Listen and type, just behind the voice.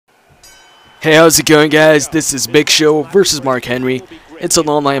Hey, how's it going, guys? This is Big Show versus Mark Henry. It's an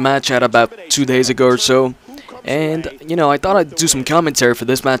online match I had about 2 days ago or so. And, I thought I'd do some commentary for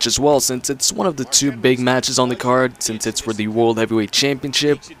this match as well, since it's one of the two big matches on the card, since it's for the World Heavyweight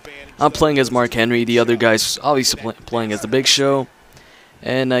Championship. I'm playing as Mark Henry, the other guy's obviously playing as the Big Show.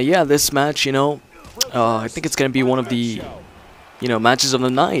 And, yeah, this match, I think it's going to be one of the, matches of the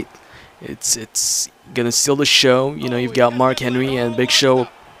night. It's going to steal the show. You've got Mark Henry and Big Show.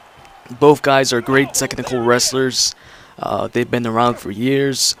 Both guys are great technical wrestlers. They've been around for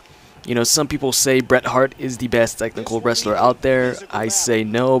years. Some people say Bret Hart is the best technical wrestler out there. I say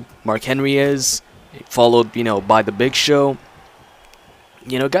no, Mark Henry is, followed, by the Big Show.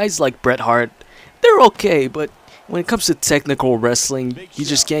 Guys like Bret Hart, they're okay, but when it comes to technical wrestling, you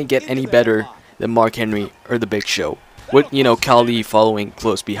just can't get any better than Mark Henry or the Big Show, with, Khali following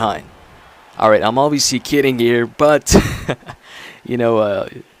close behind. Alright, I'm obviously kidding here, but,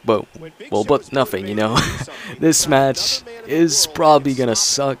 but nothing, This match is probably gonna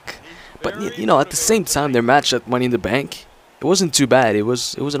suck. But, at the same time, their match at Money in the Bank, it wasn't too bad. It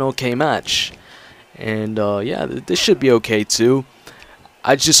was an okay match. And, yeah, this should be okay, too.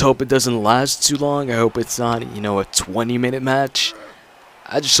 I just hope it doesn't last too long. I hope it's not, a 20-minute match.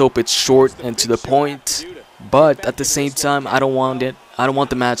 I just hope it's short and to the point. But, at the same time, I don't want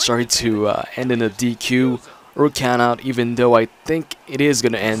the match, to end in a DQ or countout, even though I think it is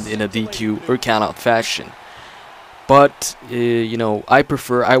going to end in a DQ or countout fashion. But,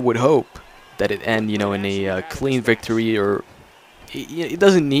 I would hope that it end, in a clean victory, or it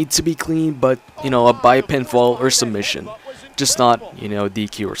doesn't need to be clean, but, by a pinfall or submission. Just not,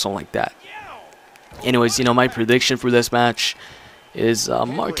 DQ or something like that. Anyways, my prediction for this match is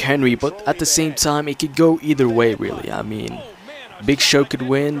Mark Henry, but at the same time, it could go either way, really. I mean, Big Show could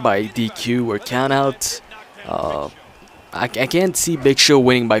win by DQ or countout. I can't see Big Show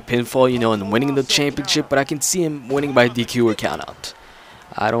winning by pinfall, and winning the championship, but I can see him winning by DQ or countout.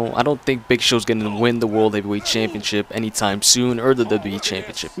 I don't think Big Show's gonna win the World Heavyweight Championship anytime soon, or the WWE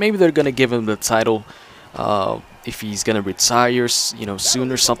Championship. Maybe they're gonna give him the title if he's gonna retire,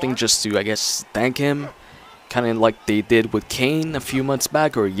 soon or something, just to, I guess, thank him, kind of like they did with Kane a few months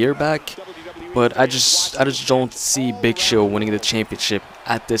back or a year back. But I just don't see Big Show winning the championship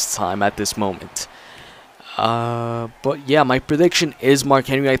at this time, at this moment. But yeah, my prediction is Mark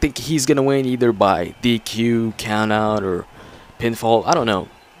Henry. I think he's gonna win either by DQ, countout, or pinfall. I don't know,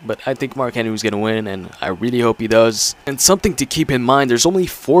 but I think Mark Henry's gonna win, and I really hope he does. And something to keep in mind: there's only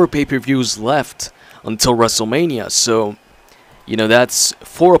 4 pay-per-views left until WrestleMania, so that's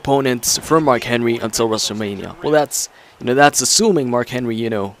 4 opponents for Mark Henry until WrestleMania. Well, that's assuming Mark Henry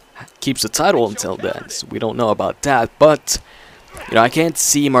keeps the title until then. So we don't know about that, but. I can't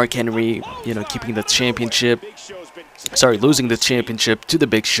see Mark Henry, keeping the championship. Sorry, losing the championship to the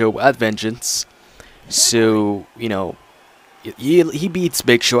Big Show at Vengeance. So, he beats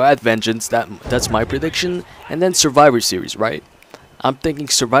Big Show at Vengeance. That's my prediction. And then Survivor Series, right? I'm thinking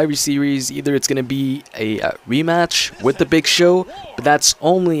Survivor Series, either it's gonna be a rematch with the Big Show, but that's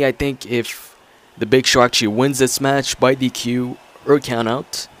only, I think, if the Big Show actually wins this match by DQ or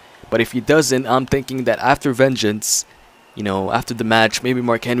countout. But if he doesn't, I'm thinking that after Vengeance, after the match, maybe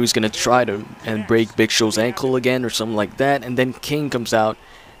Mark Henry's gonna try to break Big Show's ankle again or something like that, and then Kane comes out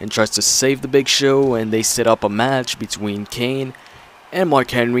and tries to save the Big Show, and they set up a match between Kane and Mark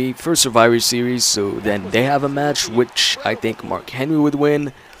Henry for Survivor Series. So then they have a match, which I think Mark Henry would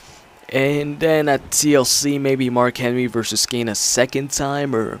win. And then at TLC, maybe Mark Henry versus Kane a second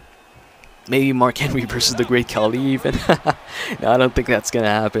time, or maybe Mark Henry versus the Great Khali even. No, I don't think that's gonna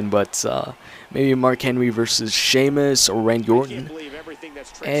happen, but maybe Mark Henry versus Sheamus or Randy Orton.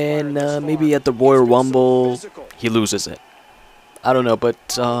 And maybe at the Royal Rumble, he loses it. I don't know, but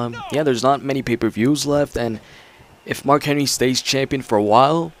yeah, there's not many pay-per-views left, and if Mark Henry stays champion for a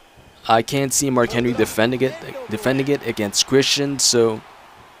while, I can't see Mark Henry defending it against Christian. So,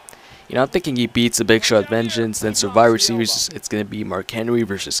 I'm thinking he beats the Big Show at Vengeance. Then Survivor Series, it's gonna be Mark Henry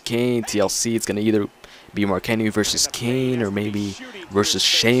versus Kane. TLC, it's gonna either be Mark Henry versus Kane, or maybe versus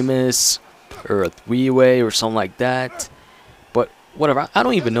Sheamus, or a 3-way or something like that. But whatever, I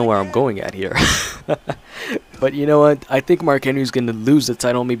don't even know where I'm going at here. But you know what? I think Mark Henry's gonna lose the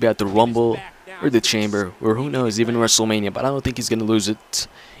title maybe at the Rumble or the Chamber, or who knows, even WrestleMania. But I don't think he's gonna lose it,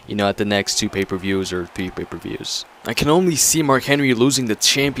 at the next 2 pay-per-views or 3 pay-per-views. I can only see Mark Henry losing the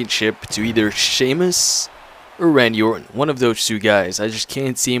championship to either Sheamus or Randy Orton, one of those 2 guys. I just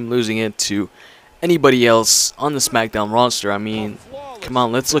can't see him losing it to anybody else on the SmackDown roster. I mean, come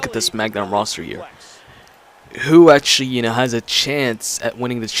on, let's look at the SmackDown roster here. Who actually, has a chance at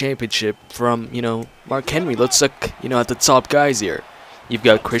winning the championship from, Mark Henry? Let's look, at the top guys here. you've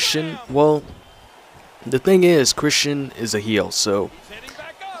got Christian. Well, the thing is, Christian is a heel, so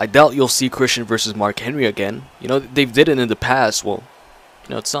I doubt you'll see Christian versus Mark Henry again. You know, they've did it in the past. Well,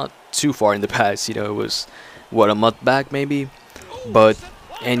 you know, it's not too far in the past. You know, it was, what, a month back maybe? But,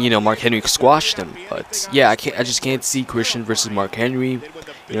 and you know, Mark Henry squashed him. But yeah, I just can't see Christian versus Mark Henry.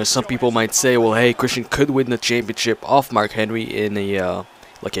 You know, some people might say, well, hey, Christian could win the championship off Mark Henry in a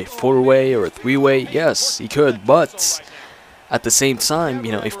like a 4-way or a 3-way. Yes, he could, but at the same time,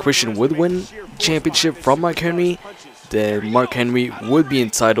 you know, if Christian would win championship from Mark Henry, then Mark Henry would be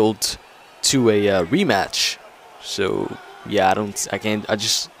entitled to a rematch. So yeah, I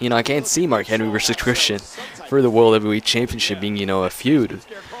can't see Mark Henry versus Christian for the World WWE Championship being, you know, a feud.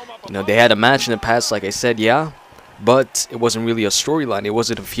 You know, they had a match in the past, like I said, yeah, but it wasn't really a storyline. It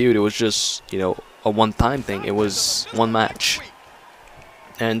wasn't a feud. It was just, you know, a one-time thing. It was one match.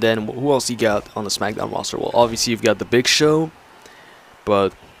 And then who else you got on the SmackDown roster? Well, obviously you've got the Big Show,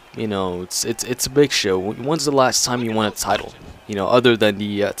 but you know, it's a Big Show. When's the last time you won a title? You know, other than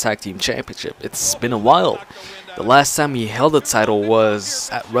the Tag Team Championship, it's been a while. The last time he held the title was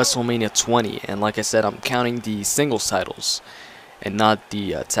at WrestleMania 20, and like I said, I'm counting the singles titles and not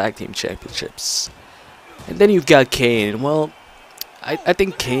the Tag Team Championships. And then you've got Kane. Well, I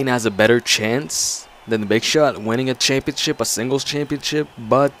think Kane has a better chance than the Big Show at winning a championship, a singles championship,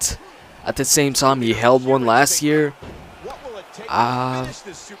 but at the same time, he held one last year. I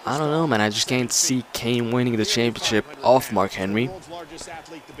don't know, man. I just can't see Kane winning the championship off Mark Henry.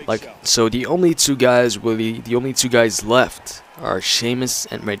 Like, so the only two guys left are Sheamus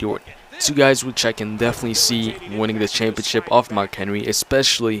and Randy Orton. Two guys which I can definitely see winning the championship off Mark Henry,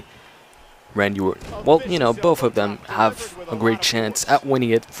 especially Randy Orton. Well, you know, both of them have a great chance at winning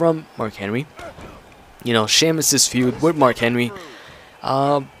it from Mark Henry. You know, Sheamus' feud with Mark Henry,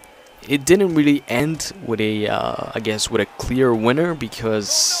 it didn't really end with a, I guess, with a clear winner,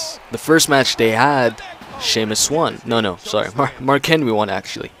 because the first match they had, Sheamus won. No, sorry, Mark Henry won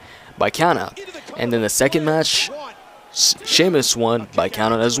actually, by countout. And then the second match, Sheamus won by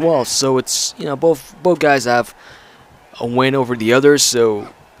countout as well. So it's, you know, both guys have a win over the others.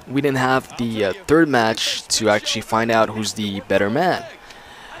 So we didn't have the third match to actually find out who's the better man.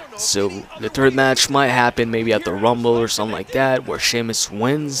 So the third match might happen maybe at the Rumble or something like that, where Sheamus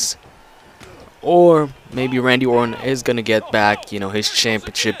wins. Or maybe Randy Orton is going to get back, you know, his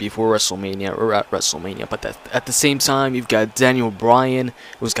championship before WrestleMania or at WrestleMania. But at the same time, you've got Daniel Bryan,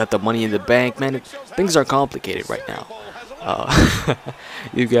 who's got the Money in the Bank. Man, things are complicated right now.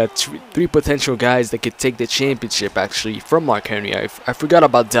 You've got three potential guys that could take the championship, actually, from Mark Henry. I forgot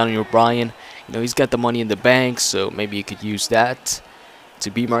about Daniel Bryan. You know, he's got the Money in the Bank, so maybe you could use that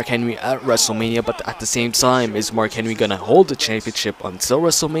to beat Mark Henry at WrestleMania. But at the same time, is Mark Henry going to hold the championship until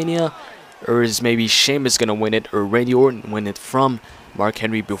WrestleMania? Or is maybe Sheamus going to win it, or Randy Orton win it from Mark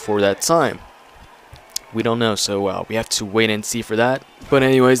Henry before that time? We don't know, so we have to wait and see for that. But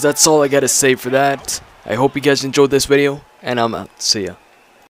anyways, that's all I got to say for that. I hope you guys enjoyed this video, and I'm out. See ya.